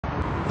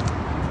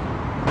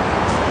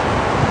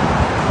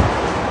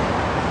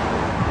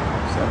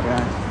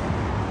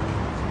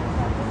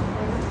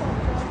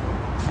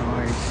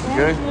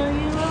good? Yeah,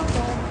 you're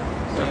welcome.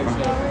 So far.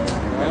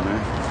 Good, man.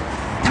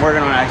 I'm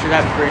working on it. I should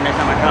have it for you next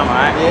time I come,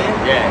 alright?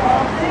 Yeah?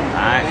 Yeah.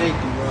 Alright. Thank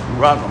you, bro.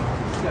 You're welcome.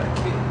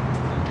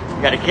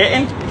 You got a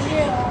kitten?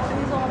 Yeah,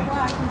 he's all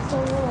black. He's so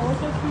little. Look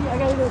how cute. I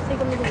gotta go take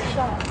him to get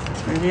shots.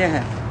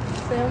 Yeah.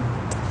 Sam?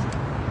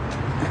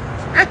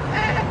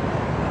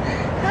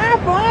 Hi,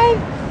 boy.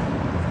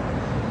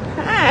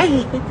 Hi.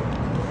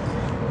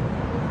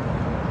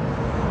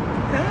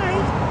 Hi.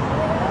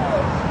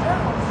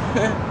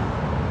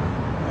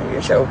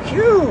 You're so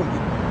cute.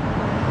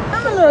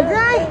 Hi, little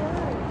guy.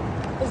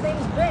 His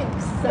name's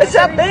Binks. What's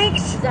up,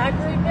 Binks?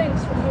 Zachary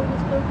Binks from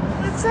Hocus Pocus.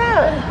 What's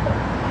up?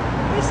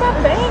 What's up,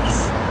 Binks?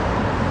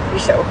 You're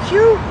so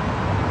cute.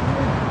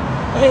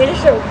 Hey, you're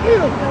so cute.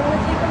 I want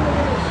to take him to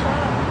get his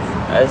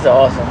shots. That's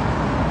awesome.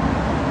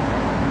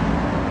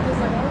 He's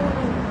like, I want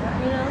to,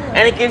 you know. Like,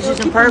 And it gives you he'll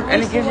some keep purpose. the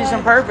And it mice gives you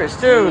some away. purpose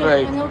too. Yeah,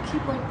 Like, and he'll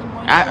keep like the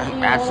mice away, you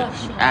know, all that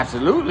shit.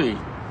 absolutely.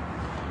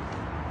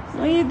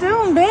 What are you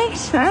doing,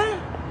 Binks? Huh?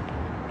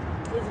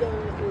 He's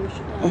going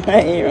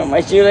through You want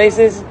my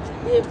shoelaces?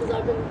 Yeah, because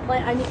I've been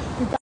playing.